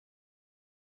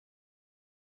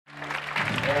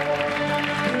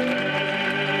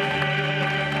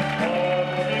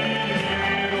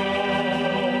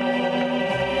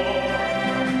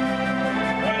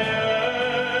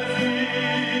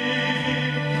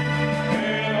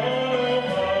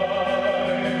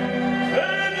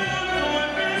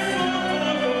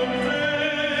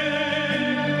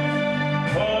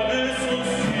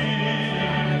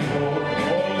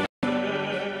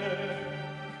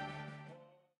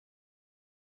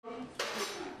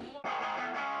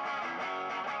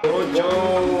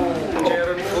Ocho!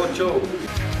 C'erano ocho!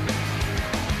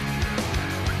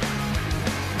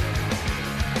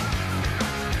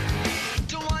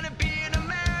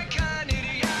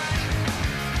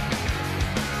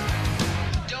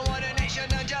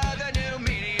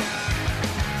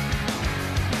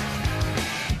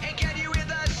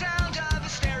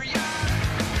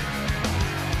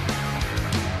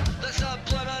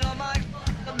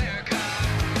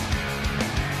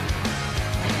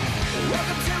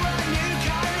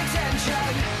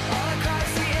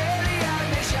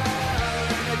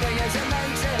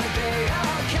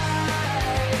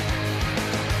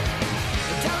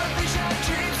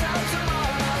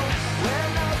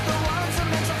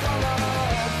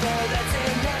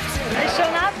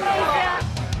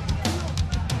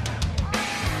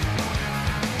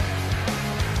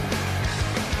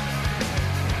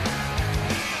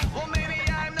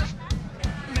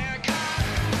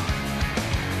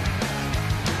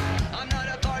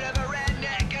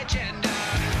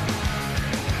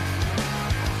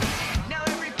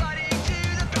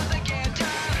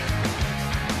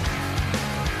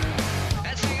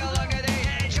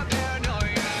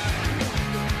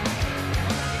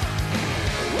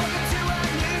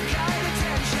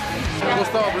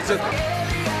 Costa, abre-se.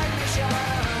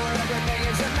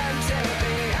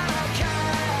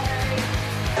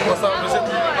 Costa, abre-se.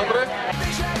 Dobre?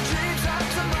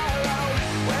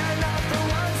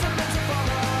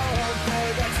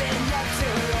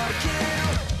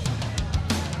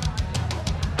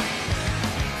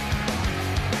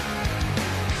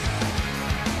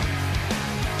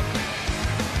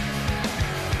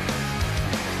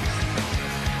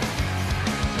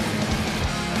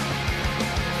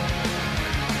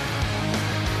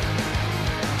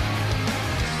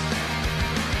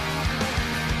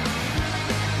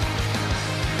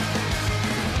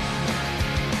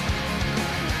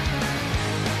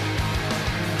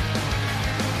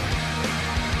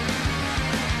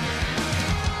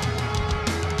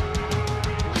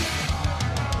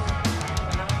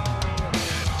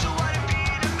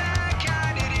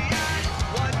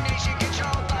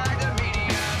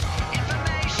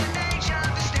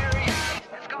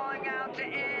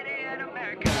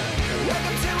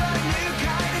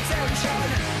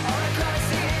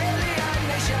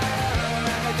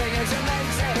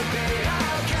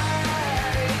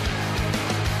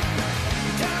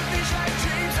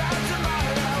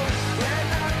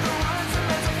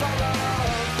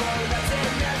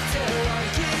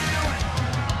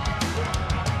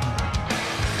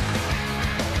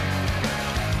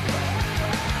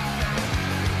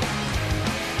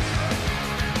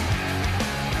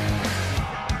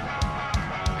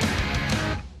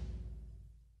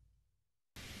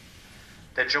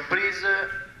 Attention please,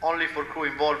 only for crew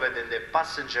involved in the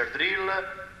passenger drill.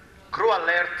 Crew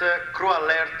alert, crew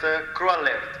alert, crew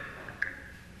alert.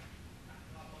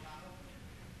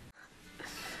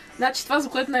 Значи това, за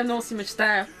което най-много си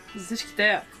мечтая за всички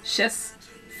тези 6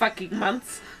 fucking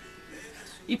months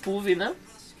и половина,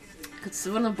 като се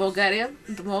върна в България,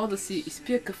 да мога да си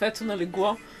изпия кафето на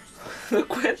легло, на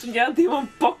което няма да имам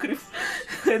покрив,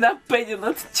 една пеня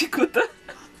над чикота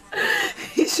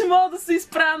и ще мога да се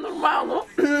изправя нормално,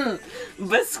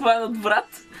 без схванат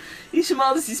врат. И ще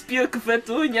мога да си спия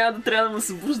кафето и няма да трябва да ме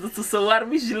събуждат с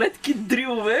аларми, жилетки,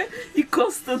 дрилове и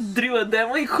Коста дрила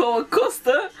дема и хола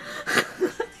Коста.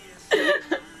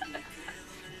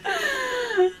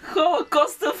 Хола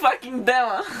Коста fucking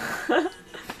дема.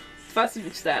 Това си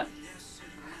мечтая.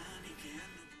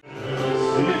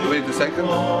 Wait a second,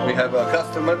 we have a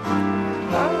customer.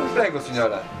 Prego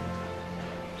signora.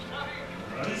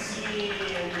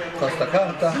 Costa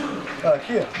carta.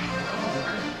 Here.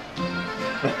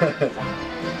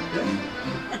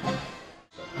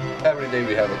 Every day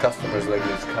we have customers like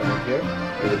this coming here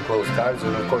with the postcards,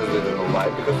 and of course they don't know why,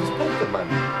 because they spend the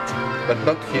money. But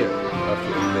not here. Not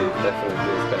here. They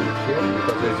definitely spend it here,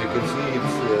 because as you can see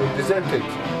it's deserted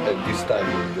at this time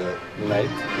in the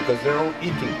night, because they're all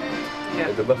eating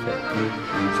at the buffet.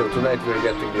 So tonight we're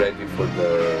getting ready for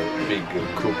the big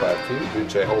crew party,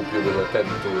 which I hope you will attend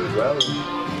to as well.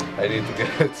 I need to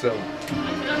get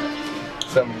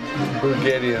some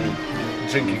Bulgarian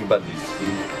drinking buddies.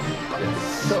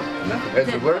 Yes. So, as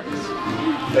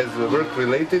the work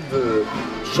related, the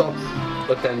shop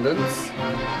attendants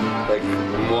like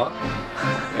moi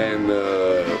and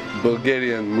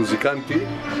Bulgarian musicanti,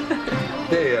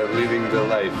 they are living the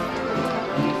life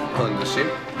on the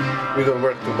ship. We don't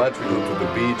work too much, we go to the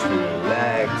beach, we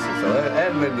relax,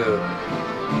 and when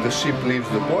the ship leaves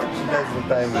the port, that's the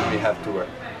time when we have to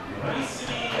work.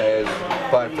 As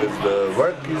part as the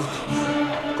work is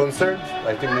concerned,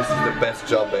 I think this is the best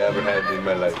job I ever had in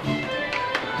my life.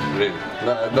 Really.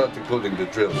 Not including the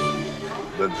drills.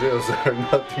 The drills are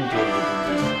not included in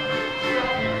this.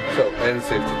 So, and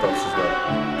safety talks as well.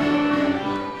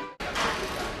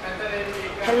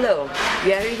 Hello,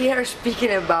 we are here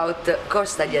speaking about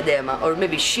Costa Diadema, or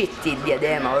maybe shitty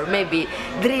Diadema, or maybe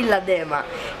Drilladema,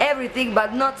 everything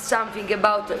but not something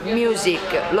about music,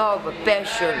 love,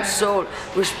 passion, soul,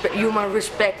 human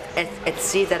respect,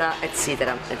 eccetera,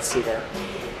 eccetera, eccetera.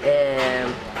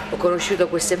 Ho conosciuto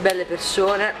queste belle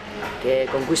persone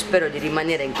con cui spero di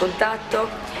rimanere in contatto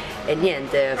e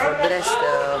niente, for the rest,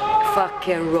 fuck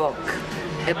and rock.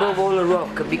 Above all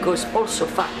rock, because also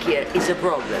fuck here is a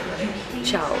problem.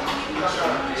 Ciao.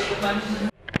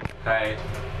 Hi,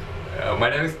 my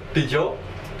name is Tijo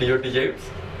T. James.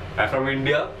 I'm from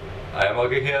India. I am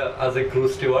working here as a crew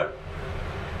steward.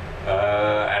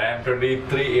 And I'm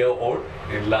 23-year-old.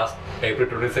 In last April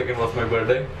 22nd was my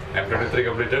birthday. I'm 23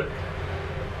 completed.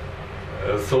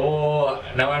 So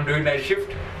now I'm doing night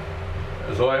shift.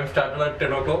 So I'm started at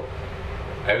 10 o'clock.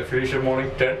 I will finish at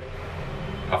morning 10.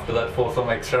 After that, for some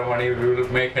extra money, we will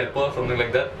make helper, something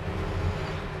like that.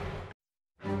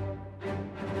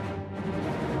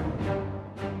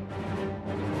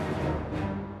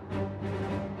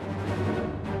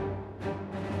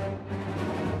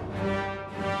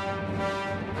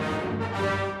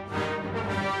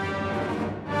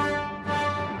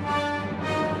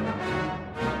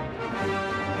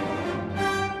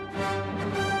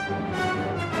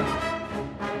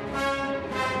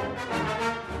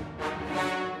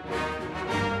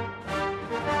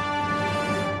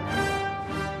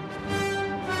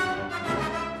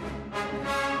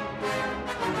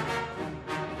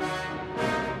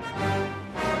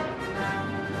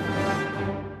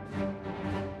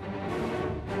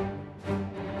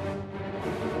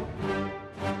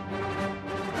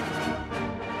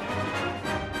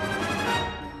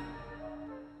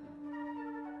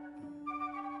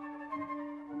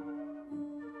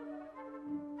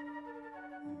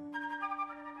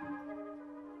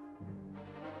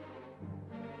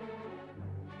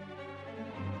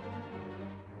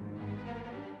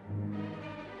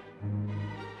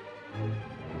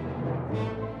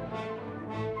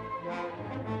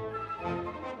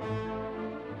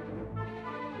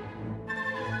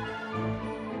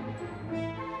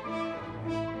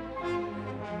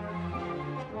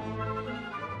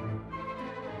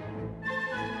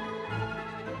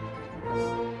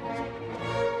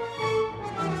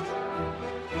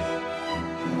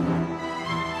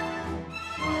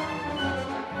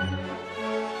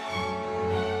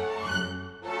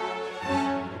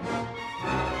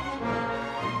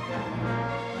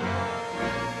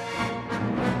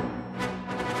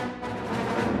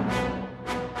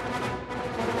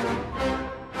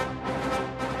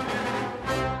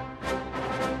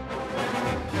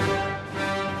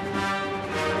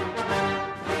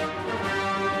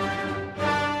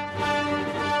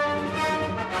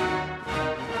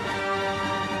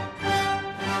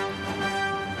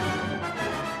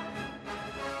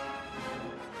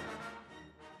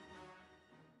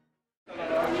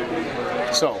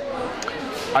 So,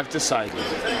 I've decided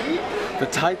the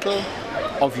title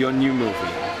of your new movie.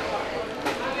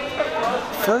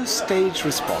 First stage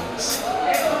response.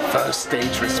 First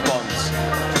stage response.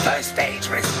 First stage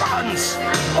response.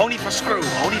 Only for screw,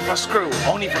 only for screw,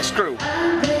 only for screw.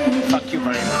 Thank you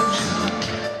very much.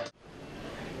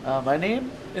 My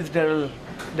name is Daryl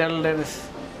Dennis,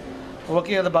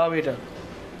 working as a bar waiter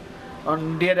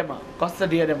on Diadema, Costa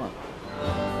Diadema.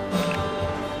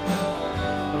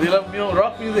 We love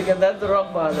rock music, and that's the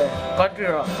rock bar there, country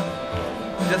rock.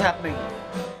 Just happening.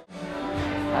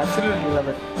 Absolutely love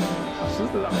it.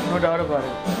 No doubt about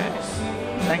it.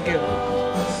 Thank you.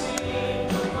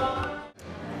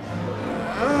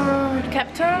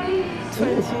 Captain,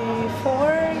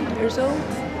 24 years old.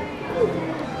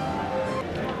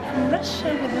 From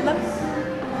Russia with love.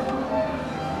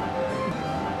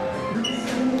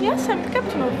 Yes, I'm the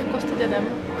captain of Costa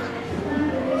Diadema.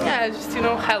 Yeah, just,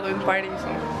 Halloween parties.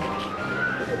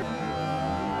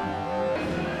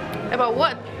 About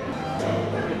what?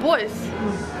 Boys.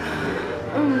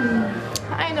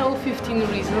 I know 15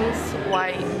 reasons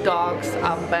why dogs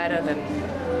are better than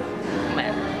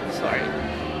men. Sorry.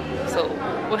 So,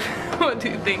 what do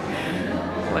you think?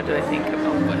 What do I think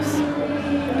about boys?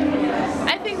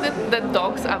 I think that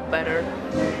dogs are better.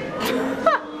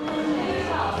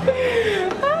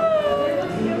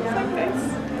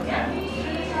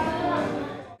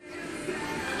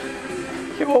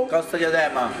 Costa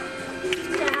Diadema.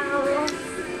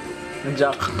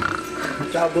 Ciao.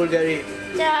 Ciao Bulgari.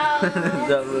 Ciao.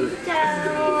 Ciao Bulgari.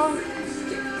 Ciao.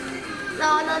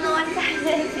 No, I'm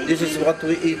tired. This is what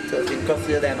we eat in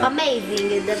Costa Diadema.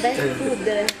 Amazing, the best food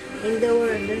in the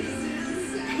world.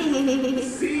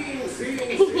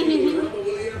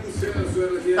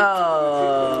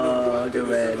 Oh, che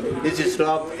bello. This is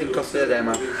love in Costa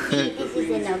Diadema. This is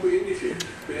enough.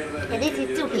 And this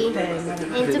is Zucchi.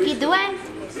 And Zucchi 2?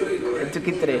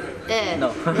 Zucchi 3. No.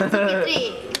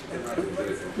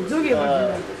 Zucchi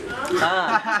 3.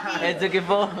 Ah, e Zucchi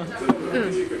 4?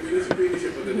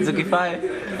 Zucchi 5?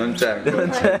 Non c'è.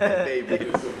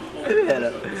 Baby. È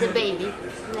vero. The baby.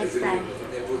 Next time.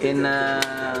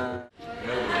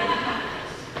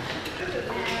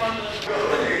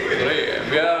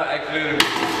 We are actually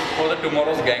for the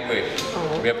tomorrow's gangway.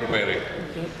 We are preparing.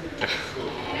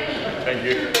 Thank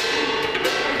you.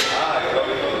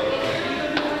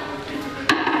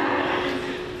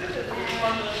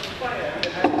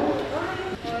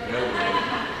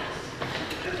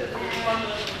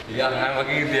 Yeah, I'm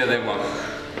working in the other one.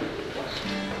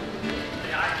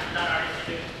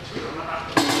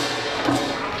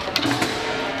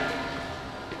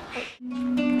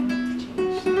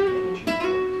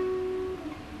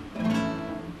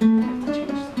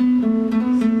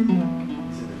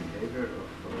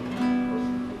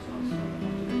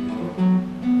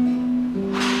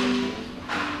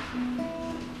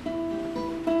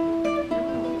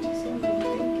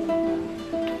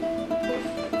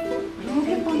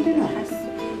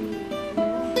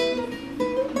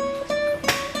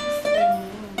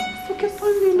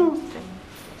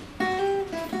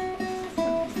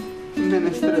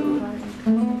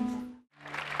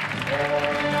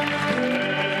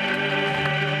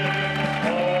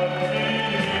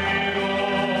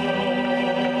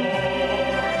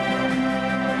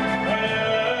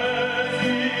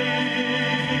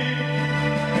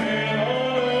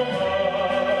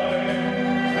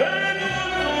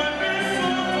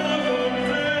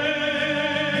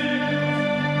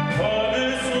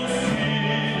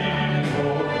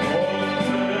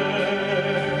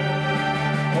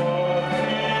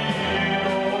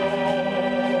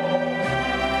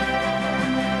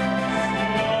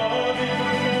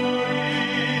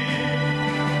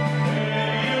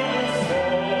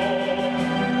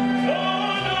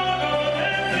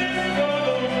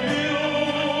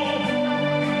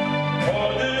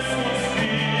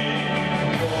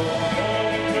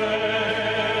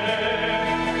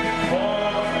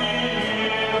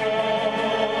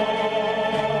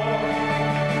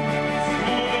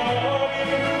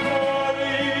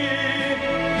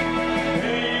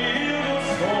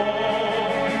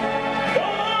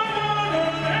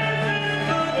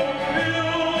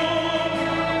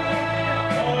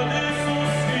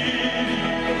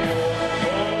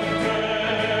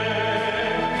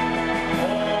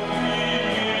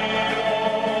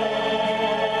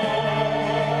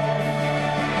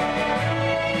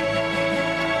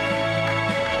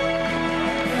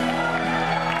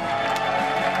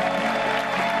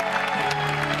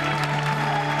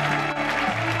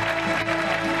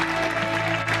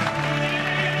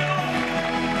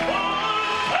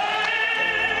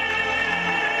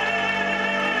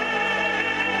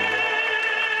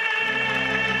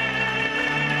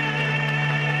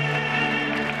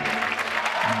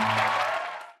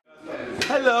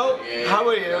 Hello, how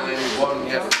are you?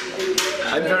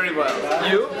 I'm very well.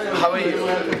 You? How are you?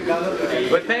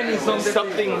 But then is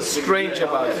something strange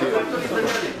about you.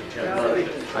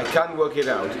 I can't work it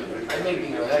out.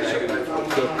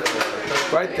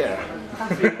 Look, right there.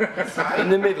 In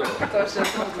the middle.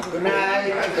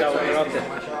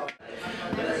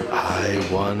 I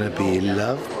wanna be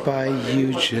loved by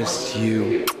you, just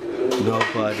you.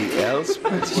 Nobody else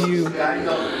but you.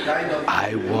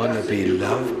 I wanna be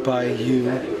loved by you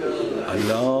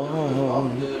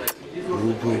alone.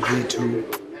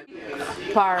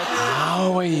 Part.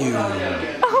 How are you?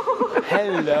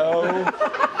 Hello.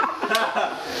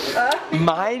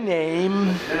 My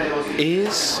name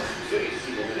is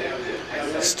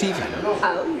Stephen.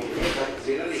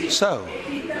 So,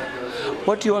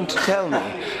 what do you want to tell me?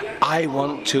 I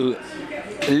want to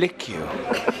lick you.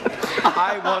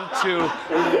 I want to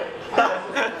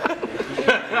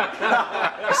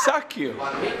suck you.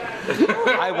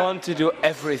 I want to do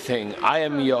everything. I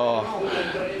am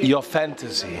your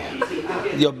fantasy,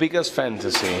 your biggest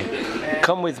fantasy.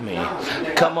 Come with me.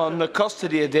 Come on the Costa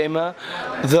Diadema,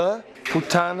 the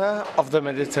Putana of the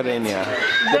Mediterranean,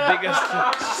 the biggest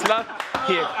slut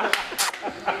here.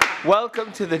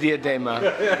 Welcome to the Diadema.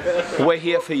 We're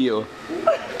here for you.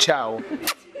 Ciao.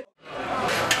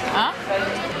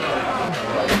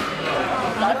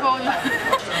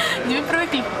 Не ми прави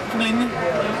клип, погледни.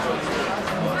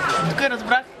 Тук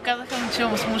разбрах как казаха ми, че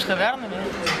имам смушка, вярно ли?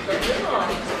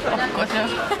 Котя.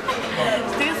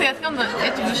 Стига сега, искам да...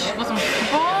 Ето виж, какво съм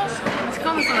купала.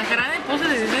 Искам да се нахраня и после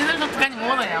да излизаш, защото така не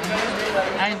мога да ям.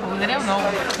 Ай, благодаря много.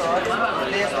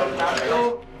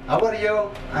 How are you?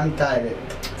 I'm tired.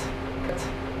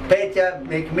 Petya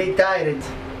make me tired.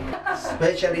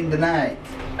 Especially in the night.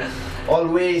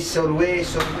 Always, always,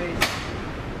 always.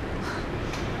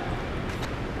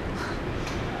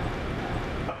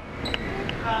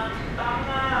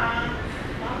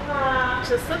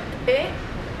 Часът е...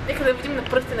 Нека да видим на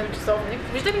пръстена ви часовник.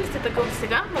 Виждали ли сте такъв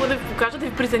сега? Мога да ви покажа, да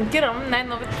ви презентирам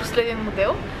най-новият последен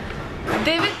модел.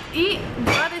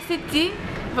 9:20.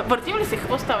 Въртим ли се?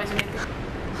 Какво става, извинете?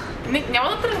 Не, няма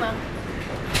да тръгна.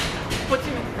 Пъти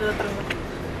ми да тръгна.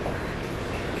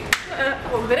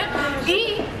 Благодаря.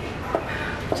 И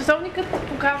часовникът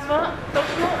показва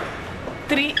точно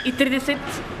 3:30.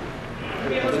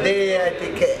 Today I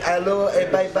think hello and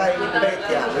bye bye with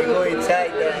Petya. We go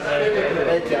inside and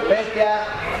Petya,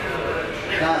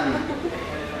 come,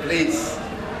 please.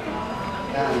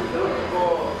 Come.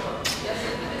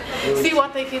 See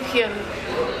what I have here.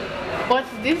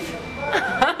 What's this?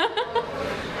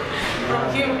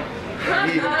 Thank you.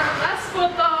 Last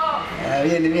photo.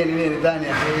 Vieni,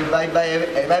 Dania.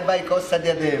 Bye bye Costa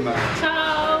Diadema.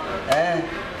 Ciao.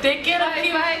 Take care of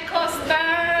you. Bye Costa.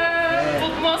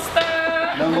 Put Costa.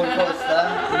 No more Costa?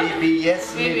 Maybe yes,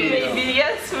 maybe no. Maybe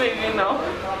yes, maybe no.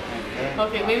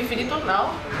 Okay, maybe finito now,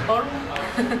 or...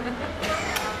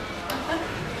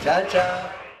 Ciao, ciao.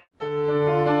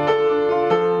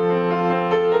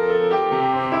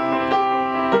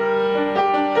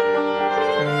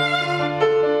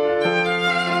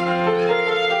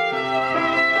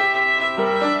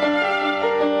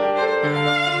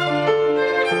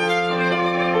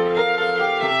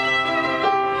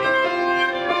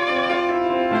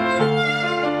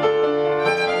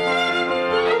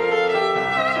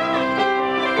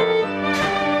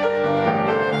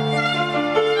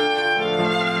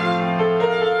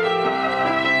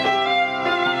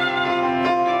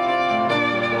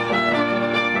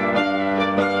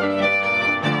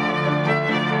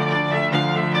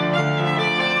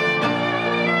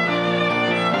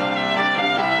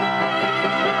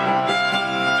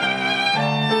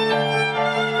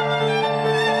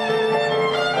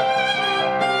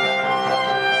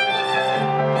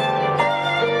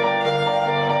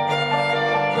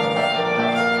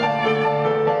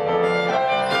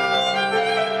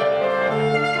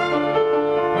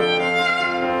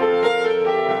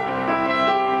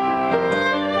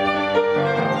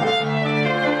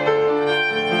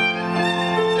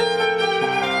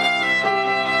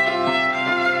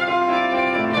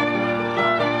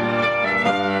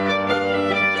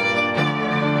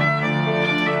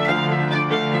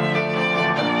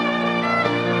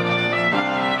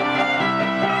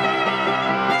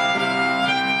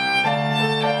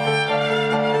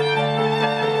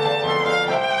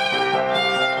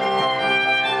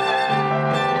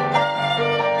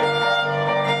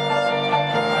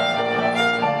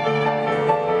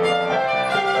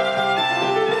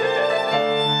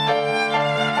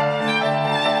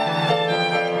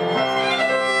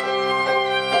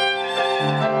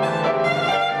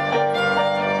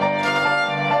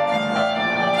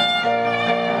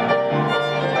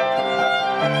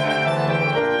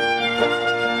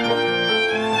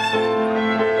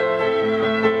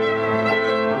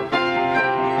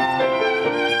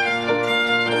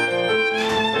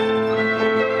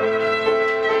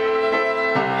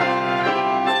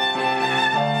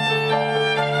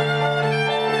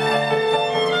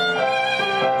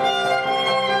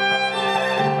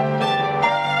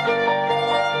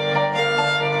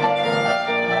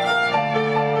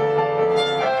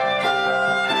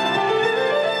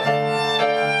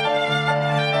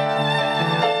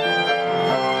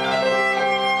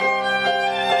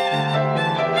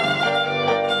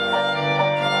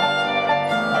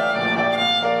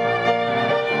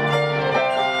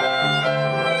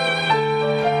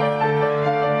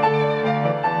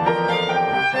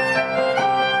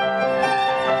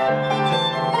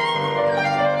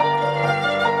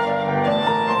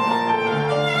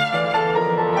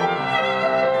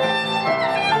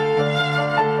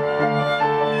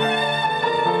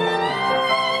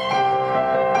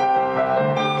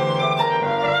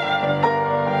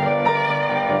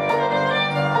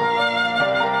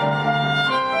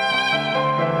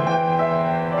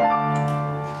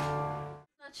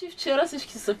 вчера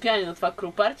всички са пияни на това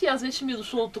кръв парти, аз вече ми е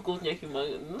дошло тук от някакви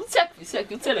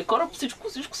всякакви, от целия кораб,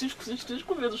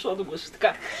 всичко ми е дошло до гъща.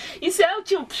 Така. И сега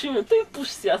отивам по шимията и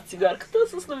пуши сега с цигарката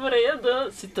с намерение да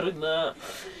си тръгна.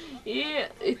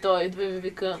 И той идва и ми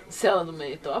вика, сяда до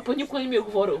мен и то. А по никой не ми е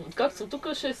говорил. Както съм тук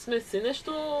 6 месеца и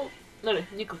нещо, нали,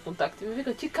 никакъв контакт. И ми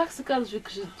вика, ти как се казваш?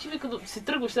 Викаш, ти вика, си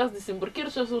тръгваш, аз да се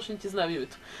ембаркираш, аз още не ти знам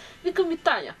името. Вика ми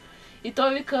Таня. И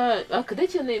той вика, а къде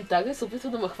ти е неймтага? И се опитва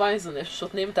да ме хвани за нещо,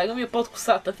 защото неймтага ми е под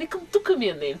косата. Викам, тук ми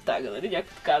е неймтага, нали,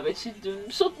 някаква така вече,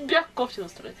 защото бях кофти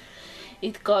настроен.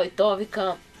 И така, и той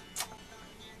вика,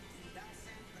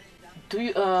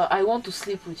 I want to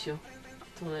sleep with you.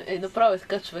 Направо е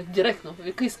така човек, директно.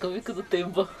 Вика, искам, вика да те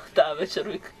имба тази вечер,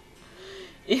 вика.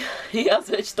 И аз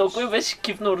вече толкова беше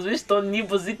кипнал, разбираш, той ни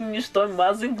базик, нищо, той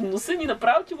мазен, гнусен и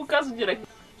направо ти го казва директно.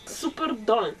 Супер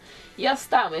долен. И аз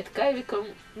ставам така и викам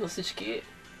на всички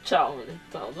чао, нали,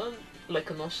 това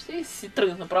лека нощ. И си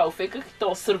тръгнах направо фейках и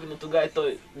то сърбина тогава и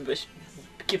той беше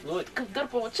кипнал и такъв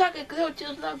дърпа, чакай, къде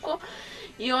отиваш, знам какво.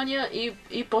 И оня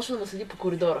и почна да ме седи по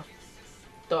коридора.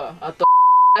 А той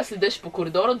следеше по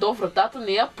коридора до вратата,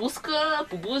 не я пуска,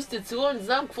 по бузите целува, не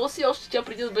знам какво си, още тя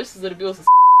преди да беше се заребила с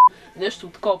нещо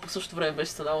такова, по същото време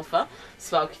беше станало това,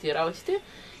 свалките и работите.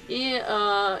 И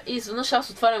изведнъж аз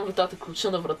отварям вратата,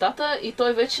 ключа на вратата и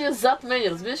той вече е зад мен,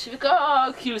 разбираш, и вика,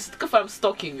 хили си такъв, I'm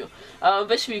stalking you.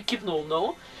 Беше ми кипнало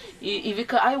много и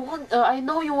вика, I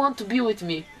know you want to be with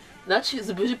me. Значи,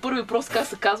 забележи първи въпрос как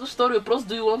се казва, втори въпрос,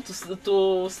 do you want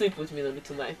to sleep with me, нали,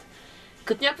 tonight?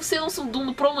 Като някакво седно съм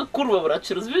долнопролна курва, брат,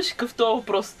 че разбираш какъв това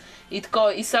въпрос. И така,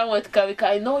 и само е така, вика,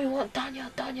 I know you want, Таня,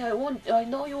 I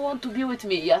know you want to be with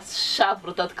me. И аз шат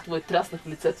вратата, като му е тряснах в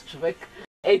лицето, човек.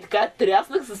 Ей, така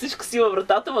тряснах със всичка сила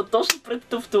вратата, ма точно пред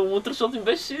тъвта му утре, защото ми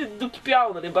беше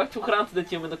докипяло, нали, бах ти охраната да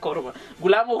ти имаме на кораба.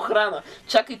 Голяма охрана.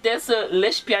 Чакай, те са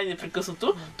леш пияни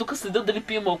непрекъснато, тук следят дали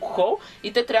пием алкохол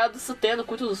и те трябва да са те, на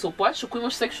които да се оплачеш, ако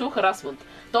имаш sexual harassment.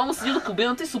 Той му седи до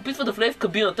кабината и се опитва да влезе в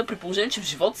кабината, при положение, че в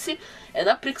живота си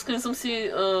една приказка не съм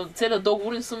си, целият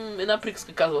договор не съм една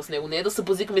приказка казала с него. Не е да се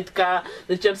базикаме така,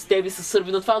 да речем с тебе, с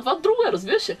сърбина, това друго е,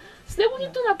 разбираш ли? С него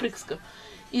нито една приказка.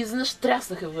 И изведнъж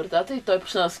тряснаха вратата и той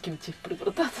почна да скимти при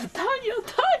вратата. Таня,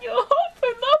 опен,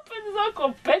 не знам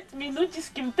колко, 5 минути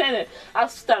скимтене.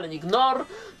 Аз останен игнор,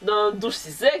 на душ си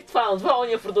взех, това,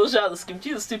 ония продължава да скимти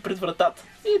и да стои пред вратата.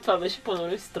 И това беше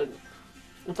по-добре и си тръгна.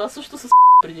 Но това също с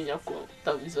преди няколко,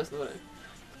 там известно време.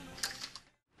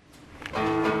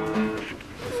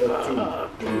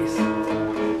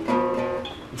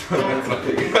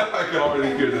 I can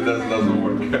already hear that doesn't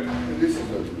work.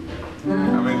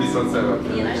 I mean, this one's 7.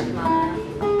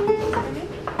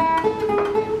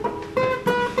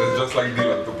 It's just like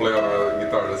Dylan to play on a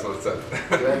guitar, that's what it said.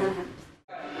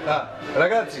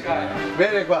 Ragazzi,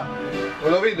 vieni qua.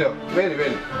 Uno video, vieni.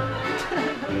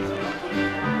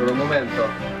 Per un momento.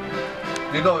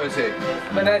 Di dove sei?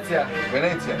 Venezia.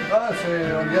 Venezia?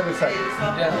 Sei on the other side.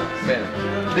 Yeah. Bene.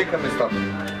 Diccami stop.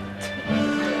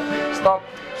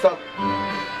 Stop.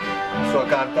 Sua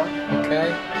carta. Ok.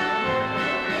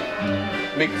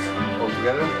 Mix all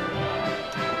together.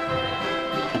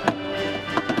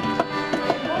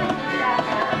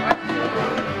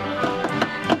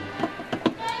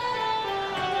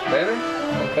 Bene?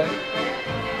 Okay.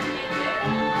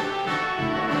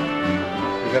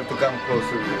 You have to come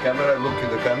closer to the camera, look at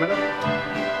the camera.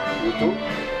 You too.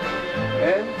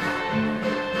 And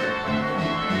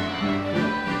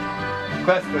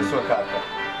questa è sua carta.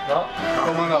 No?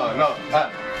 Come no?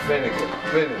 Bene qua.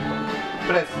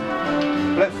 Press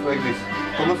like this.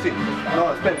 Come si? No,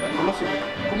 aspetta, come si?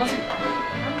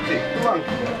 Sì, tu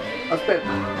anche. Aspetta.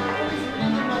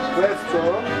 Questo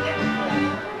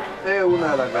è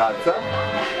una ragazza.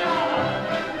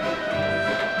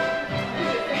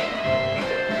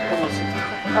 Come si?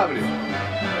 Apri.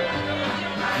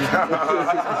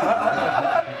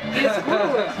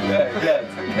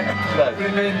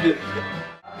 Grazie.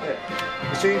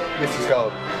 See, this is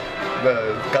how the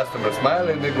customers smile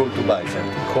and they go to buy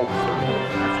something.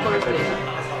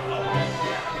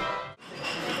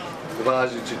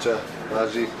 Važi, Čiča,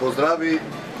 važi. Pozdravi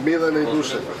Milana i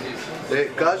Dušana.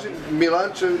 Kaži,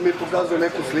 Milanče mi pokazuje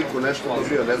neku sliku, nešto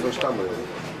dobio, ne znam šta mu je.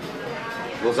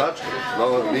 Vozačka?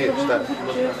 No, nije, šta je?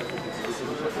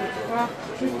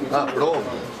 Prom.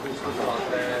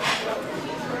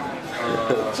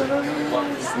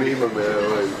 Snima me,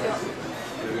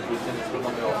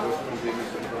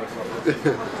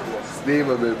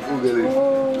 Snima me Bugari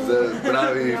za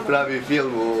pravi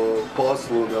film o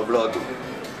poslu na brodu.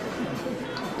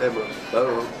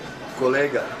 Evo,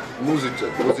 kolega, muzičar,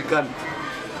 muzikant.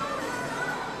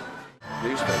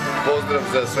 Ništa, pozdrav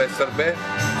za sve Srbe,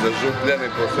 za Župljane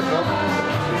posebno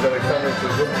i za Aleksandricu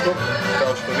Župku.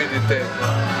 Kao što vidite,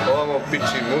 ovamo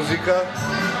piči muzika,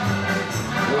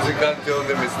 muzikanti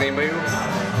ovdje me snimaju.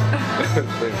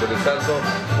 To je interesantno.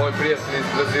 Moj prijatelj iz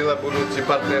Brazila, budući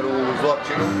partner u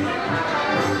zločinu,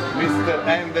 Mr.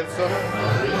 Anderson,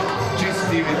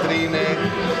 čisti vitrine,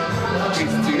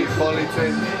 čisti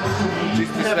police,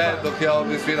 čisti sve dok ja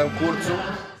ovdje sviram kurcu.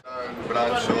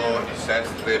 Braćo i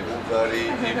sestre, Bugari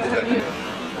i Bugarke.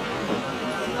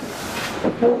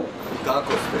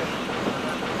 Kako ste?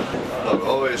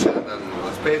 Dobro, ovo je još jedan dan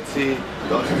na speciji,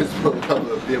 došli smo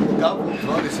da pijemo kafu,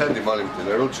 zvoli sedi, molim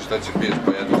te, naruči šta će piješ,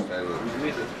 pa jedno šta jedno.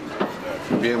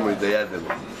 Pijemo i da jedemo,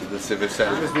 i da se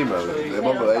veselimo. Što snima, ne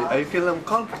mogu, I feel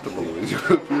uncomfortable with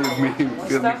you,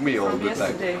 filming me all the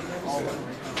time.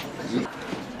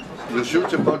 Još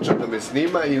jučer počeo da me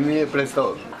snima i nije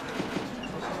prestao.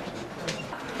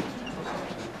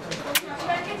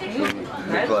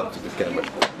 Make love to the camera.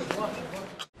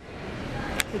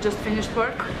 You just finished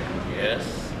work? Yes.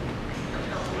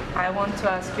 I want to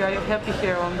ask you, are you happy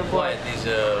here on the board? Why this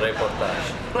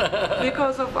reportage?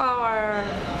 Because of our,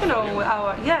 you know,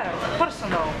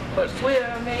 personal. We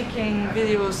are making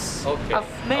videos of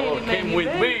many Came with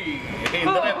days. me in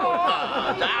the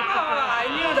reportage. I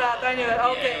knew that.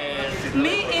 Okay. Yes,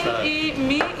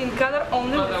 Me in color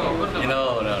only.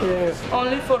 No. Yes.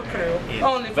 Only for crew.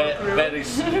 Only for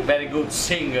crew. Very good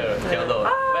singer, Theodore.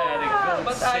 Very good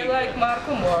but singer. I like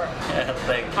Marco more.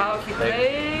 Thank you. How he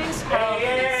plays, how he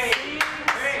sings.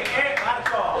 Hey,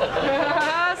 Marco!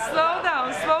 Slow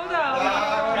down.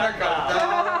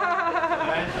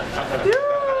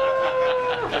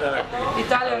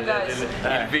 Italian guys.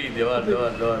 Il video,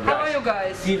 guarda. How are you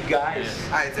guys? Good guys.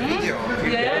 It's a video?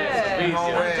 Yeah.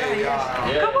 No way,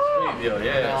 yeah. Come on. Video,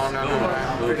 yes. No,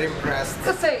 I'm pretty impressed.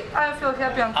 Let's say, I feel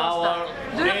happy on Costa. Our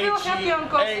Do you feel happy on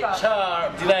Costa?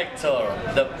 HR director,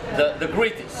 the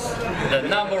greatest, the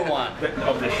number one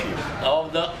Of the ship.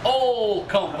 of the whole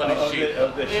company ship.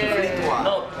 Of the ship.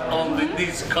 Not only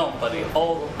this company,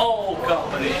 all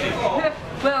company ship.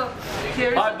 Well, here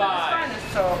is Bye the bye.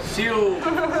 Spanish, so. See you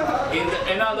in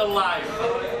another life.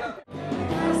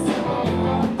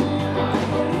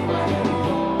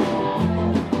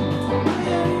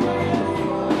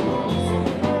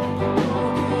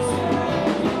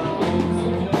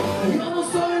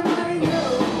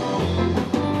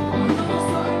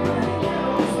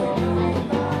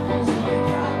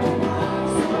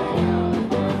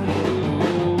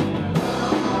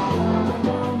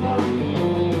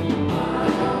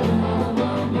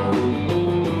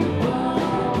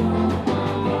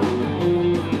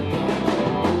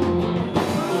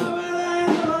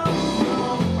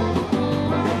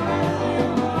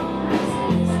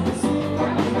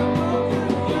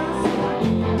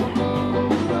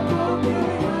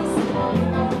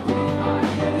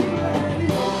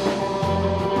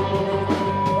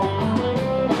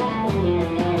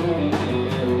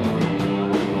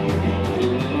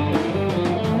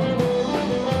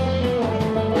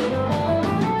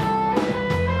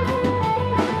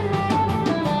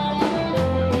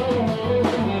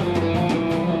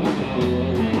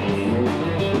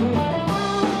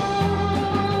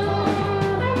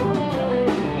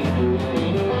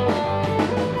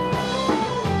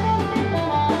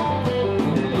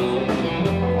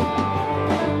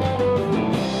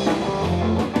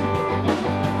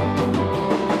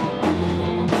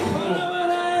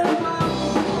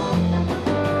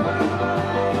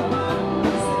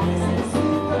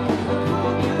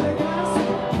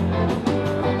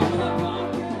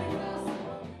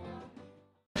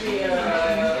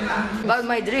 About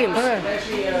my dreams.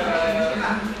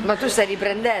 Ma tu stai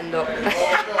riprendendo.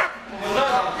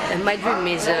 My dream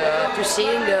is to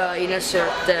sing in a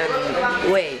certain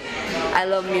way. I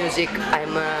love music.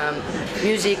 I'm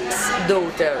music's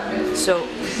daughter. So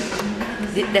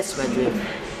that's my dream.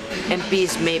 And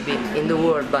peace maybe in the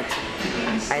world, but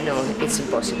I know it's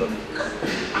impossible.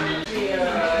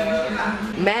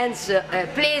 Mans,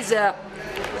 please.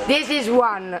 This is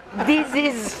one. This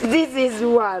is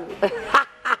one.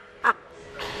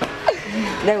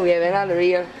 Then we have another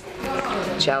here.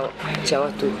 Ciao, ciao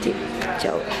a tutti.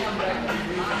 Ciao.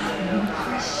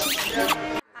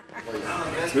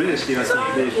 Lui le scrive su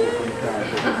Facebook in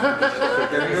caso,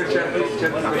 perché almeno certi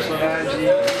personaggi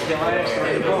che maestro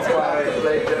non può fare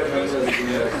play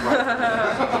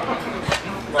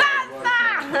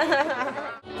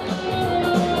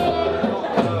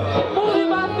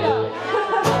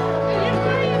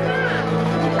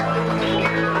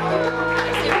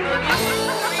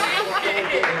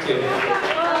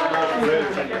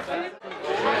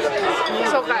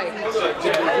It's okay.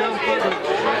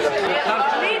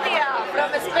 Lydia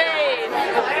from Spain.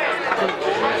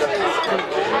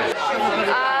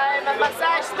 I'm a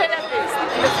massage therapist in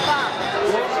the spa.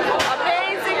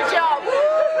 Amazing job. Woo!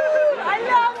 I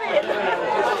love it.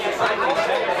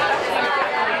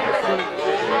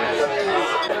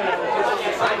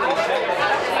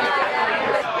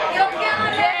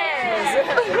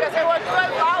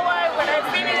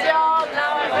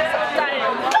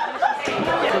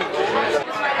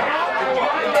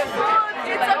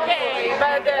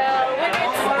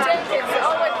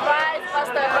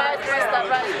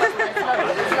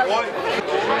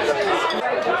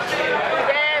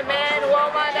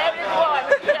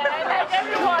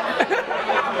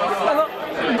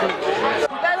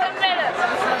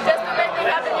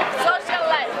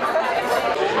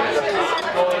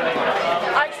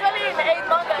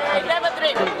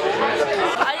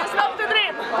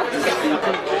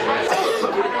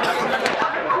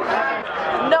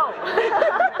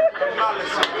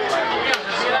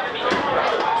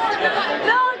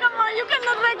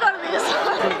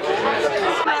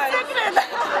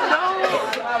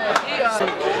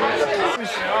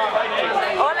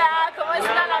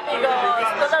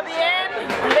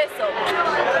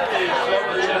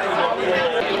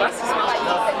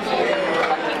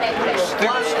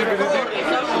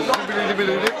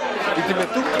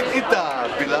 Tukaj i da,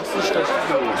 bila su što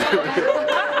što drugi.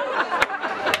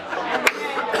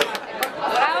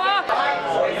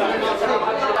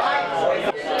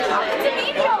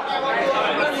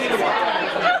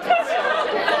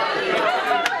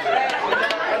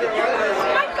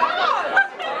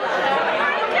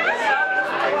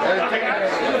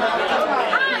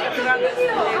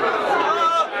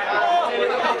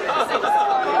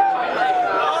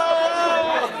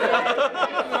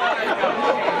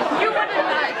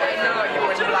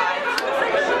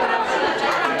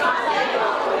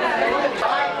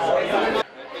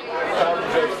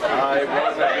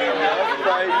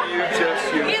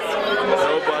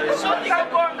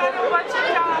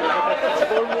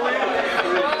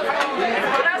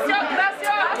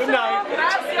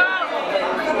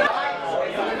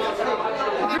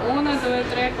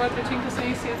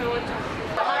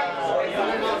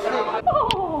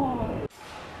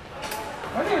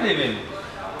 Where do you live in?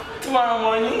 Tomorrow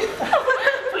morning.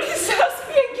 Please ask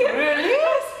me again. Really?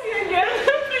 Ask me again.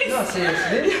 Please. No,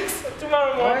 seriously? Yes,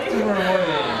 tomorrow Why morning. tomorrow morning?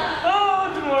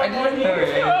 Oh, tomorrow I didn't morning. know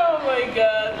it. Oh my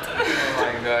god. Oh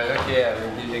my god, okay, I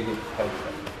will give you a good help.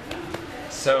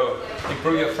 So,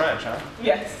 improve your French, huh?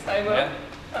 Yes, I will. Yeah?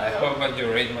 I hope that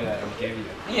you read what I gave you.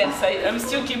 Yes, I'm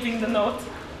still keeping the note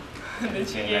that you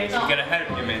Okay, gave. nice. You gotta help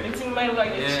me, man. It's in my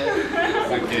luggage.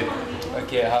 Yeah. Okay.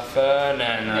 Okay, have fun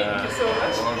and Thank you so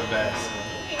much. all the best.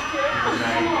 Good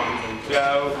night.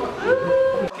 Ciao.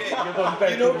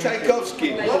 You know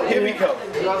Tchaikovsky? Here we go.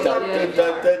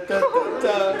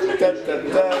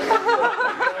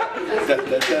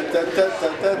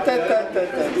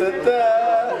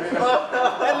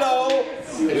 Hello.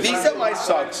 These are my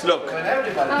socks. Look.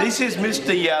 This is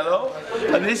Mr. Yellow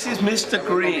and this is Mr.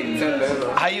 Green.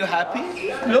 Are you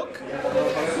happy? Look.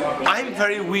 I'm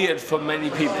very weird for many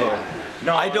people.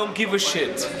 No, I don't give a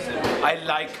shit. I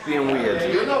like being weird.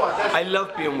 I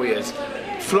love being weird.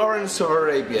 Florence of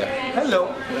Arabia.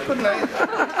 Hello. Good night.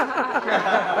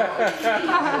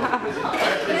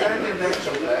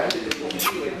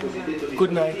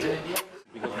 Good night.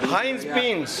 Heinz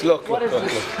beans. Look, look, look,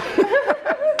 look.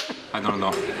 I don't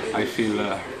know. I feel...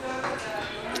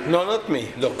 No, not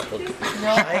me. Look, look.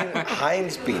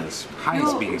 Heinz beans.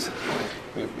 Heinz beans.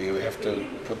 We have to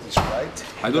put this right.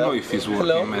 I don't know if it's working,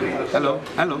 Hello. man. Hello.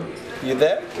 Hello. You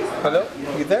there? Hello?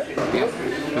 You there?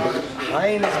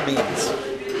 Heinz beans.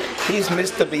 He's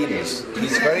Mr. Beans.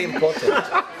 He's very important.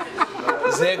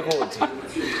 Sehr gut.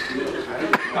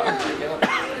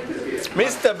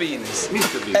 Mr. Beans.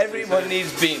 Mr. Beans. Everyone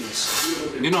needs beans.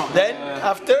 You know. Then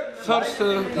after? First,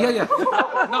 yeah.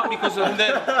 No, because and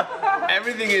then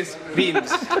everything is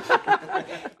beans.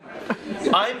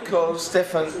 I'm called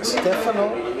Stefano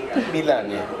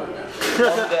Milani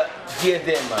of the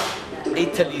Diadema,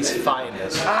 Italy's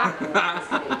finest.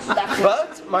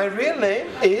 But my real name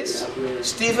is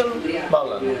Stephen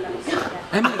Mullen.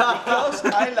 Because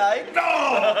I like...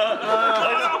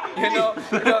 you know,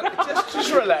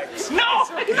 just relax. No,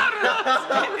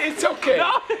 It's okay.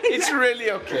 No. It's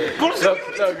really okay. Look.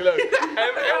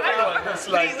 Everyone is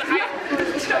like...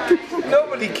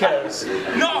 Nobody cares.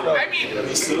 No, Look, I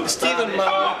mean... Stephen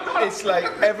Mullen is like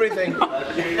everything.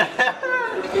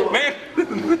 Man.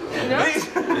 He's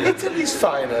Italy's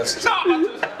finest.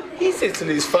 He's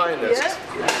Italy's finest.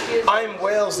 I'm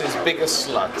Wales's biggest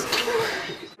slut.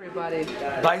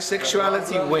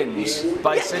 Bisexuality wins.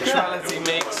 Bisexuality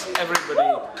makes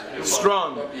everybody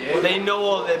strong. They know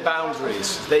all their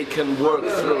boundaries. They can work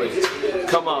through it.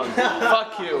 Come on.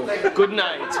 Fuck you. Good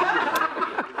night.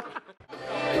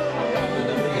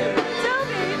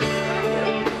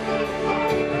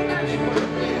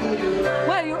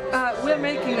 Well, we're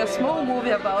making a small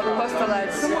movie about Costa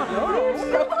lights. Come on,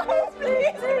 no.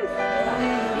 Please.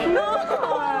 No.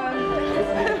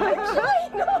 I'm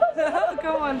trying. No.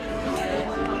 Come on.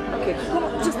 Okay, come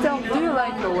on. Just tell me, do you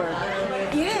like your work?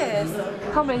 Yes.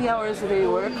 How many hours do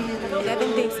you work?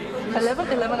 11 days.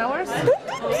 11 hours?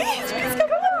 Please,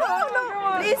 come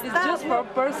on. Please, it's just for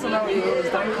personal use,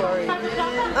 don't worry.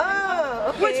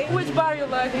 Oh, okay. Which bar you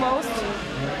like most?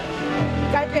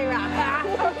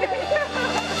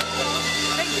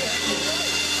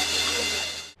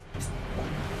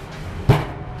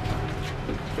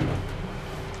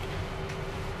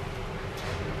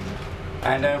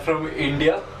 And I'm from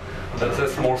India. There's a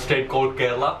small state called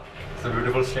Kerala. It's a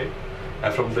beautiful state.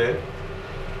 I'm from there.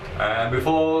 And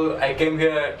before I came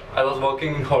here, I was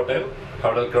working in Hotel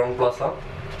Crown Plaza,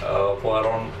 for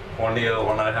around 1 year,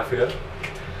 1.5 years.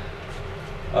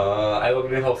 I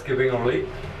worked in housekeeping only.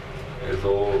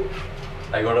 So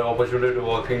I got an opportunity to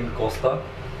work in Costa.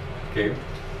 Came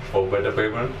for better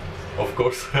payment, of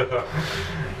course.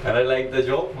 And I liked the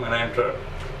job when I entered.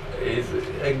 it's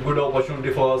a good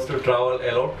opportunity for us to travel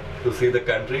a lot, to see the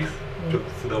countries, to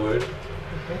see the world.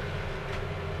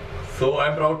 So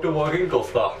I'm proud to work in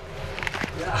Costa.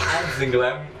 I'm single.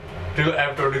 I'm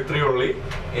 23 only.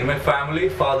 In my family,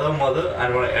 father, mother,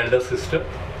 and my elder sister.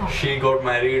 She got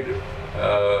married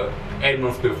 8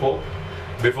 months before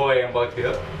I embarked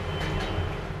here.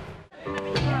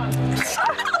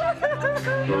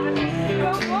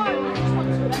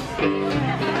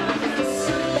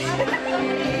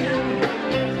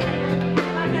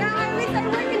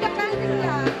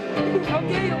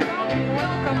 Okay, you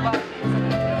will come back.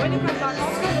 When you come back,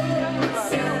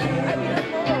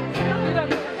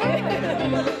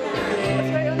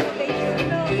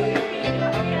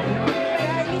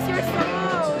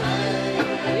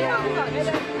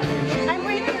 I'm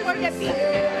waiting for the pink.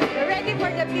 Ready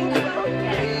for the pink song?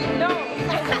 No.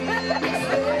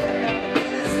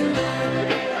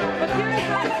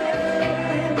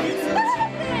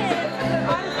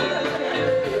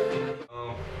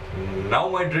 Now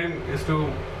my dream is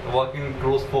to work in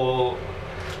cruise for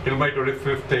till my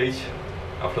 25th age.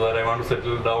 After that I want to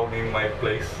settle down in my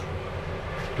place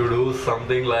to do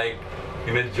something like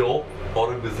in a job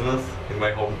or a business in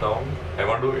my hometown. I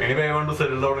want to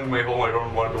settle down in my home. I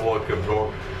don't want to work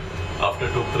abroad. After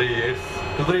 2-3 years,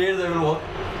 2-3 years I will work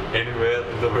anywhere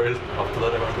in the world. After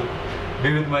that I want to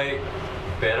be with my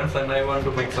parents and I want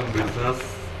to make some business.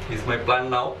 Is my plan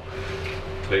now.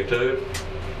 Later,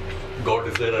 God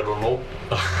is there, I don't know.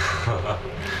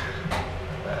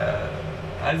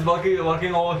 And it's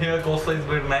working over here. Costa is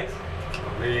very nice.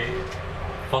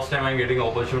 First time I'm getting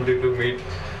opportunity to meet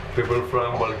people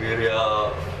from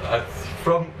Bulgaria,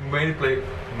 from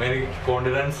many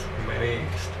continents,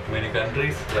 many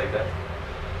countries like that.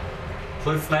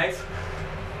 So it's nice.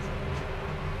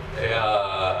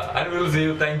 Yeah, and we'll see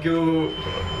you. Thank you,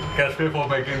 Kashmir, for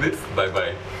making this. Bye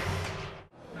bye.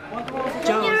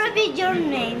 Can you repeat your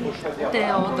name?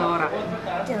 Teodora.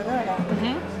 Teodora.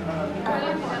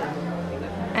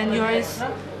 And yours,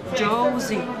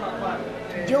 Josie.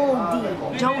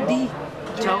 Jody.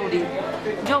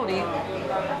 Jody.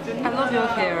 I love your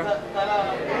hair.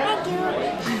 Thank you.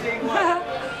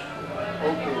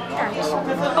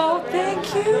 Oh,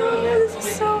 thank you. This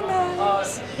is so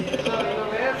nice.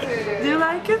 Do you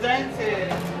like it?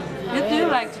 Do you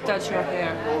like to touch your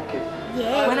hair?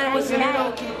 Yeah. When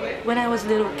I was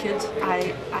little kid,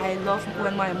 I loved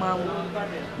when my mom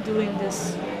doing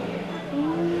this.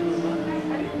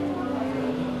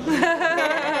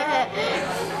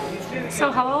 So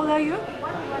how old are you?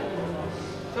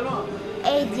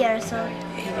 8 years old.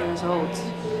 8 years old.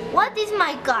 What is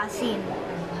my cousin?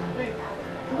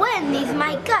 When is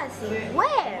my cousin?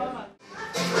 Where?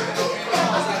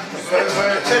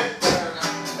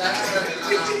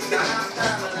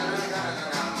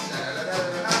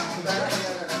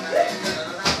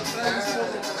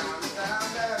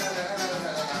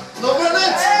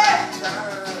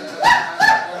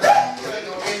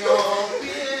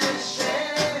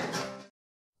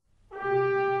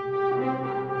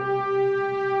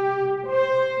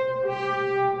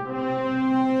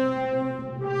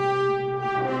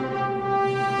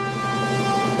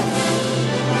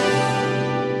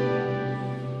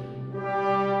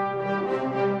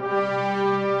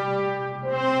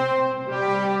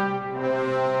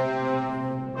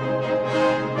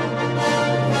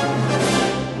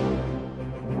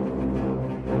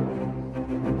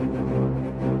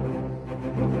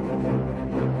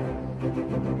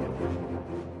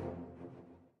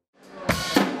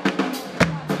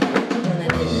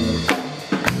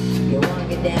 You wanna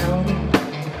get down?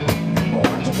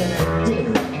 What you gonna do?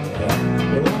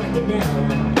 You wanna get down?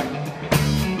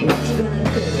 What you gonna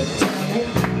do? Tell me.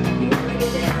 You wanna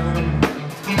get down?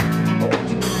 What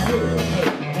you gonna do?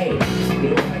 Hey, you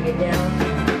wanna get down?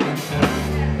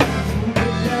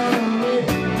 Get down on it.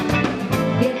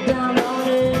 Get down on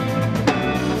it.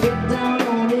 Get down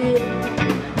on it.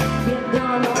 Get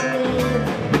down on it.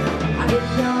 I get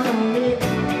down on it.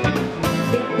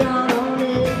 Get down on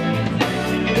it.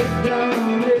 Get down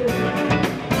on it.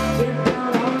 Get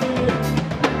down on it.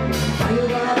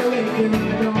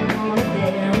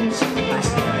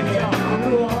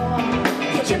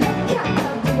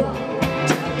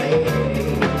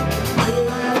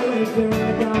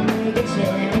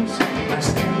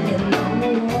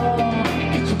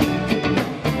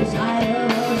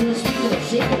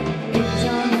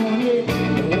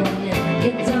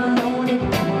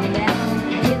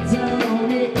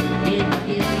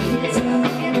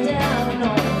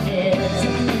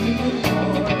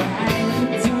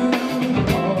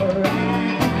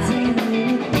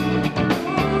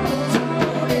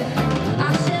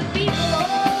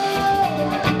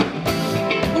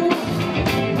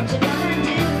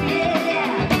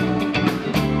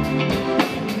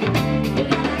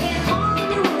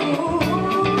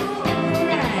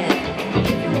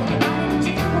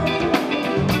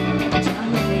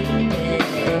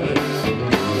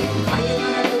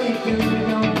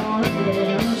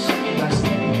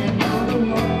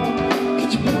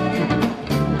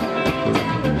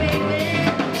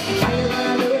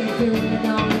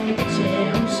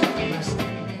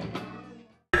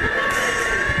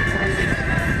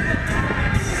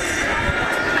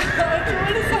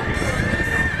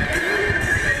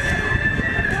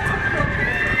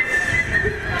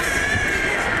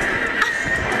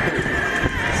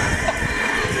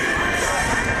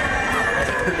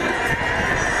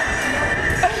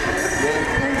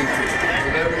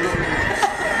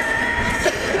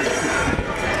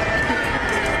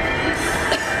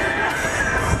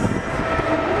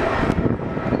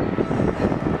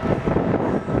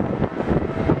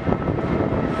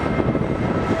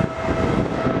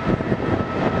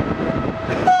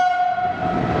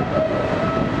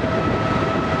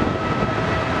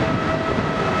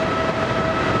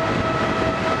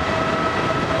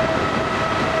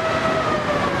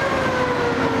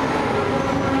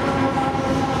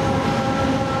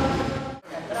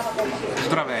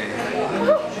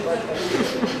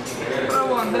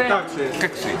 Grazie.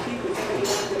 Как си?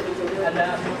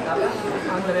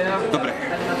 Andrea. Добре.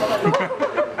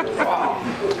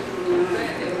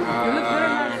 You look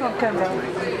very nice on camera.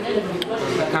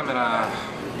 Камера...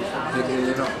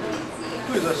 No. Tu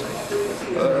cosa sei?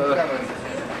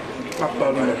 Ma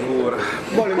paura.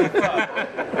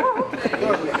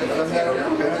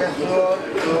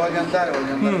 Voglio andare.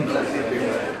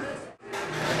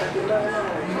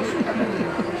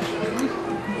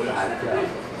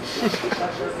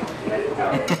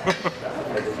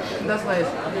 That's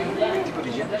nice.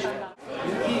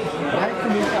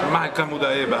 Majka mu da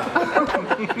jeba.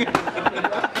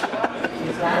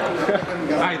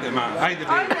 Ajde ma, ajde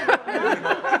baby.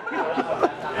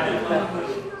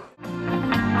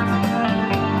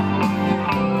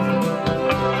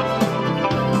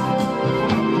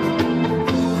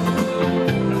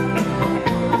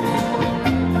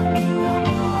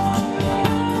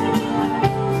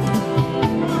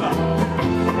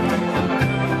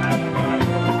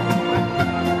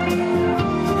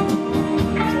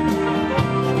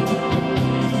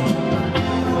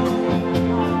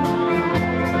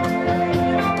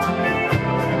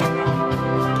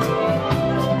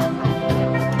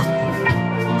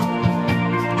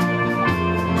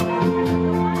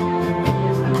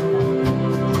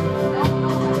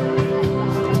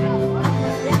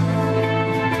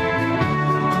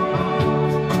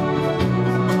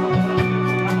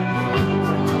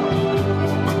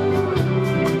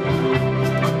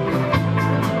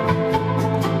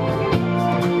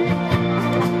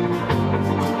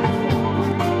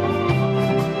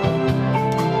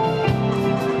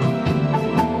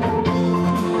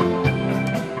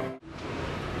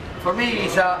 For me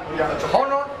it's a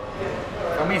honor,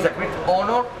 for me it's a great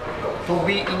honor to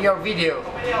be in your video.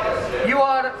 You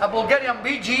are a Bulgarian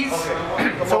Bee Gees,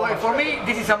 so for me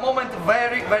this is a moment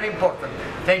very, very important.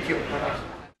 Thank you.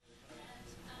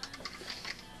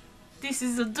 This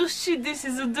is a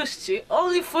души.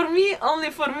 Only for me,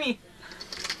 only for me.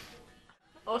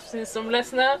 Още не съм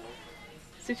лесна.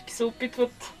 Всички се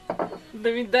опитват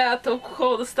да ми дават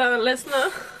алкохол да стана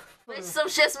лесна. Вече съм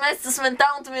 6 месеца с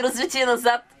менталното ми развитие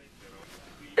назад.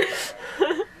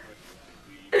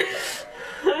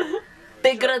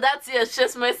 Деградация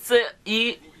 6 месеца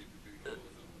и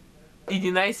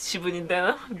 11 шибани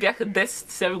дена. Бяха 10,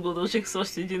 сега го удължих с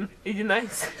още 11. Дали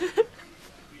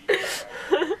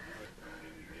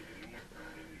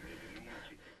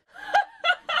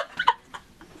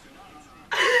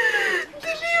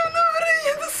имам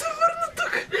намерение да се върна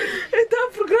тук?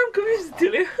 Тази програмка, виждате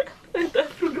ли?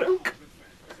 Тази програмка.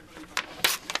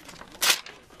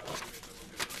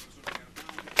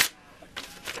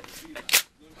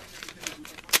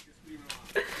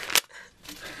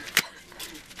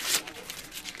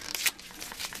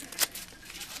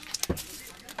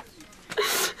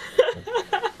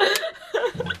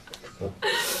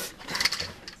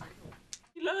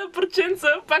 Парченца,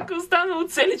 пак е останало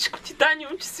целичко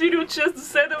титаниум, че свири от 6 до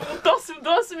 7, от 8 до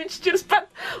 8 и 45,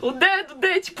 от 9 до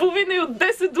 9 и половина и от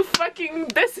 10 до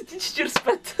fucking 10 и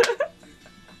 45.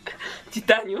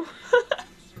 Титаниум.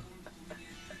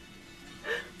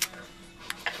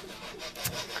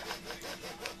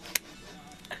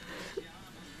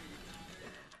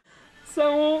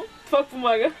 Само това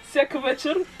помага. Всяка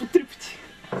вечер по 3 пъти.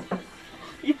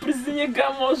 И през деня га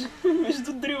може,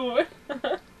 между дрилове.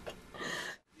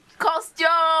 Костя,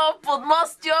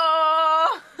 подмостя!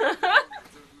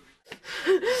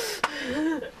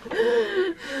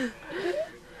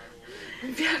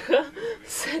 Бяха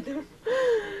 7.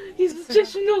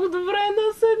 Излучеше много добре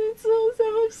една седмица, сега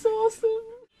вече са 8.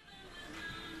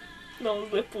 Много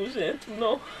зле положението,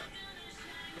 много.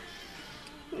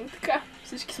 Така,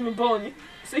 всички сме болни,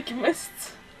 всеки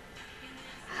месец.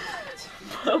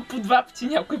 По 2 пъти,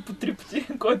 някой по 3 пъти,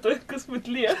 който е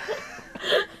късметлия.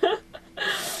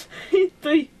 И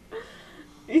тъй.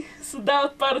 И се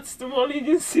дават парацетамол и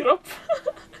един сироп.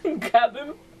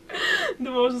 Гаден.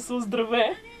 Да може да се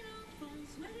оздравее.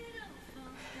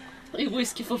 И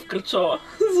уиски в кръчола.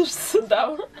 Защо се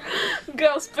дава?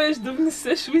 Га, успееш да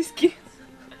внесеш уиски.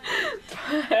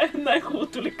 Това е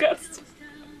най-хубавото лекарство.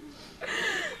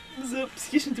 За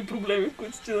психичните проблеми,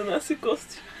 които ти нанася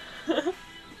Кости.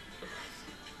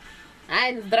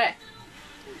 Айде, здраве!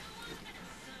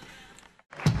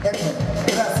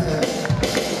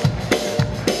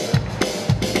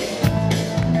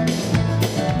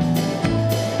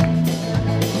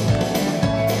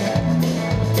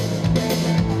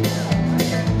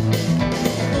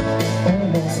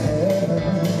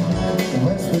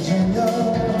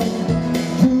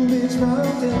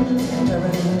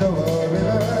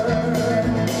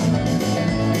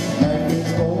 Life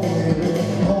is golden,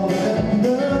 older than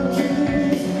the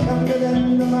trees.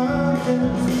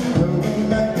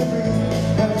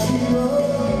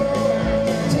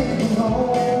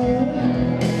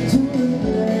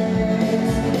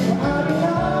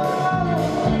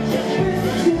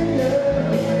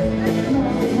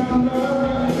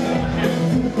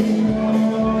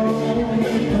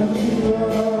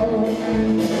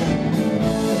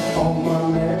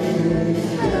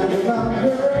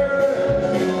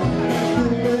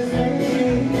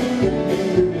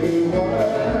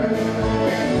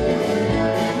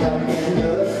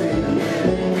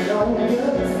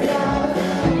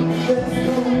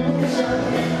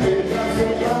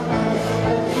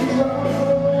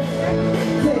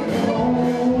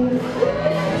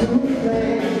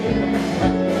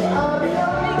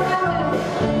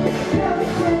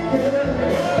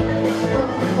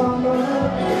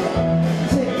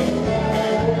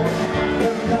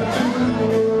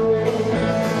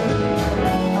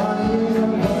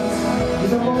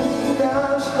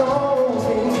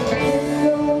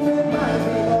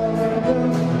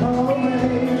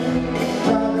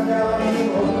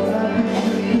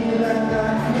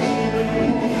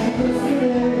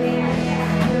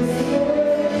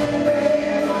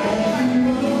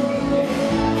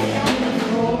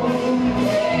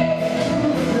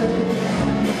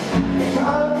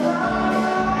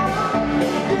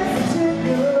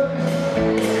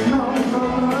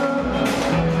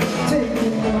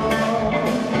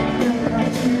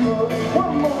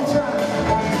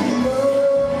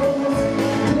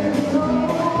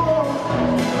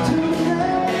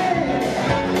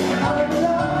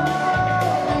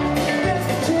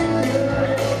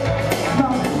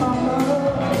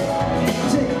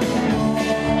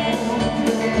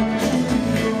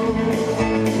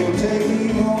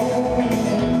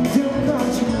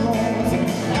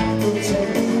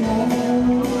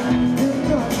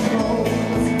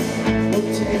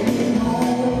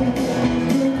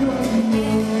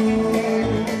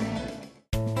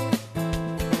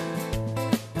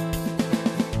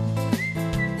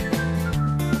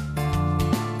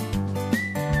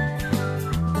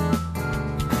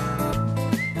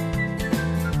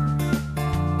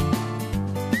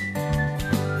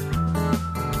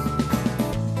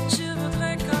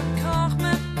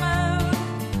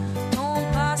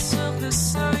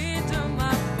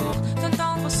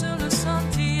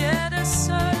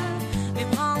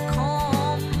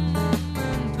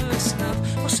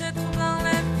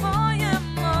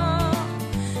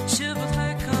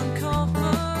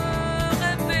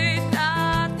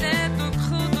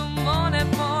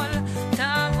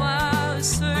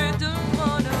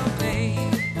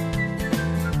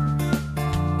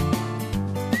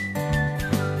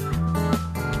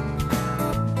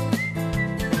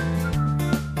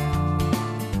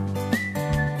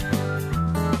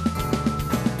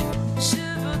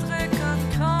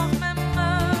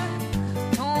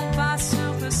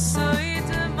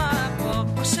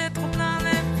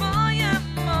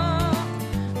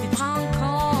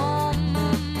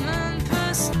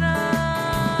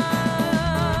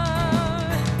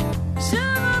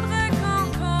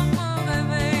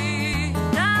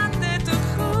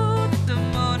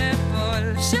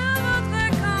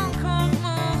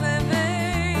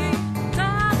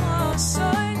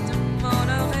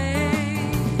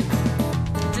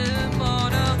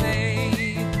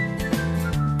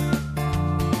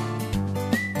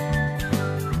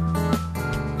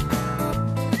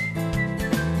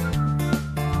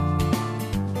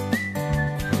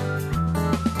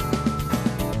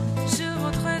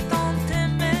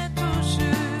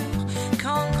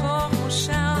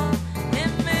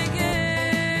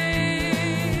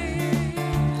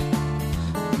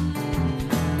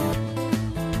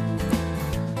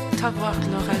 T'avoir de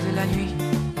l'oreille de la nuit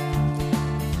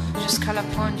jusqu'à la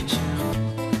pointe du jour.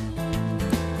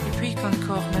 Et puis qu'un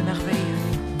corps m'émerveille,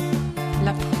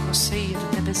 la procédure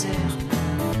de tes baisers,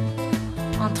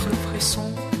 entre le frisson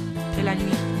et la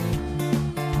nuit,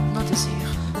 nos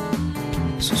désirs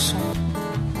se sont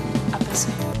apaisés.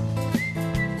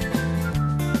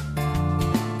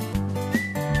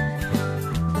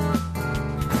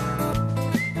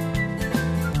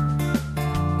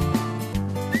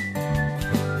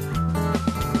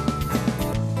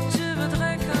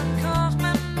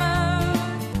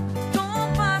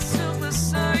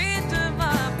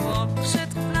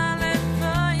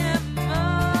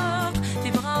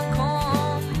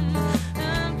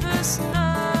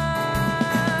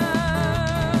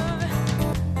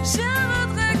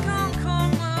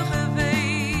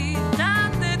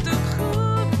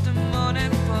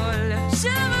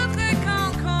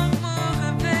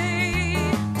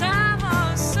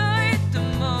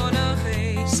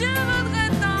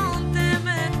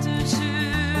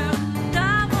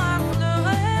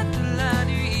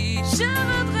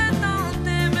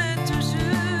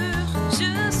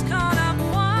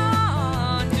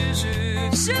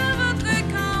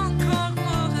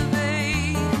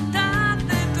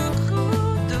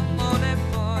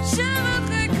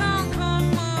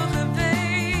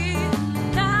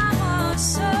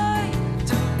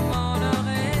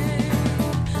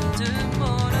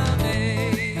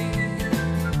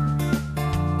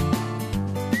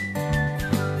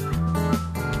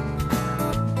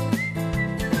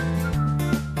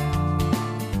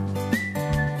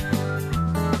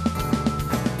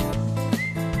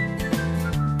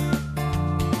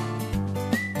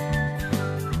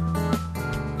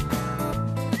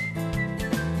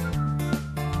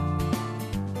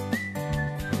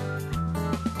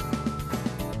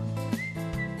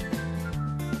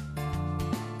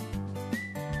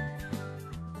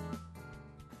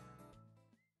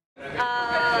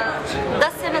 Да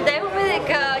се надеваме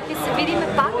дека ќе се видиме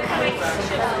пак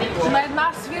на една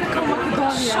свирка во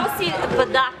Македонија. Шо си, па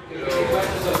да.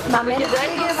 Ако ќе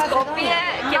дојдете во Скопје,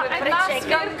 ќе ме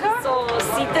пречекам со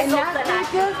сите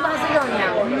состанати.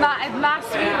 На една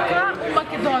свирка во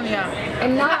Македонија.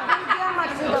 Една свирка во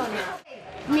Македонија.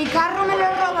 Mi carro me lo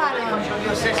robaron.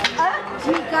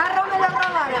 Mi carro me lo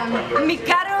robaron. Mi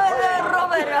carro me lo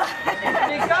carro.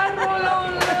 Il carro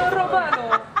romano.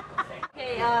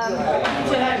 Okay,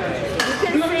 you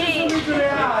can say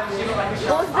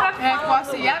pozdrav. Ko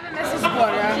se jave ne se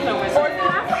zborja.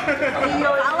 Pozdrav.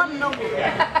 Hvala mnogo.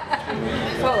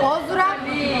 Pozdrav,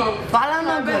 hvala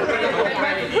mnogo.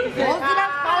 Pozdrav,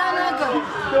 hvala mnogo.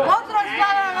 Pozdrav,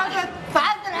 hvala mnogo.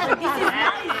 Pozdrav. This is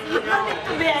nice. You don't need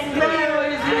to be angry.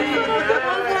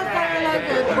 Pozdrav, hvala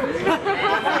mnogo.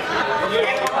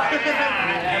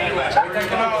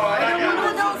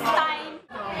 Noodles time.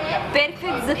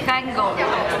 Перфект за hangover.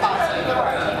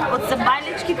 От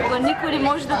събайлички, кога никой не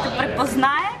може да те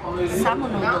препознае, само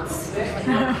noodles.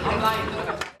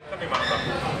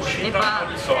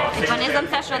 Епа не знам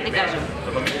сега што да ти кажам.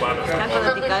 Како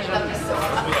да ти кажам?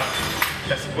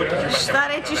 Šta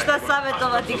reći, šta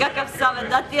savjetovati, kakav savjet,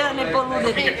 da ti ja ne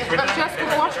poluditi. Česko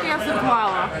koške ja sam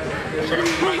hvala.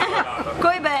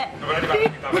 Koji be?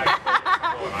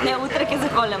 Ne, utrke za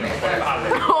koljom.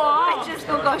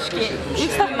 Česko koške.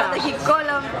 Isto ima da ih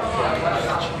koljom.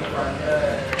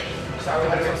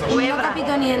 No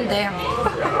capito niente.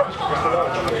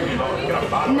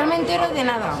 No me entero de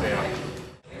nada.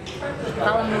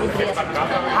 Hvala mnogo prijatno.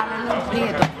 Hablan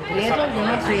prieto. Prieto? You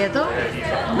know prieto?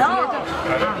 No.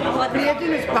 Prieto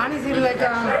in Spanish is like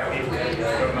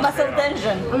muscle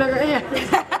tension.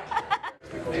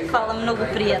 Hvala mnogo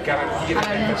prijatno.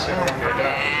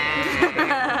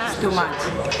 It's too much.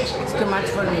 It's too much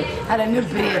for me. Hvala mnogo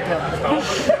prieto.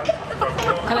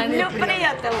 Nju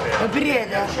prijatelj.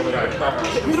 Prieto.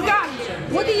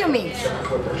 What do you mean?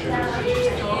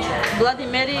 Bloody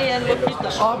Mary and mojito.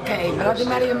 Okay, Bloody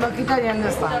Mary and mojito, I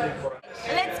understand.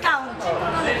 Let's count.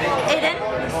 Eden.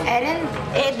 Eden.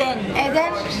 Eden.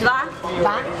 Eden. Dva.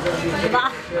 Dva. Dva.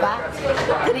 Dva.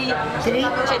 Tri. Three.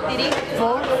 Četiri. 4, 5.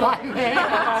 Four.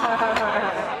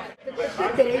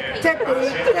 Četiri. Četiri.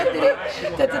 Četiri.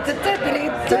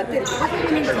 Četiri.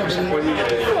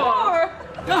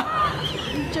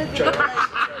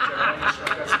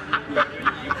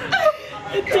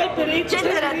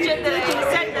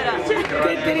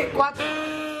 4.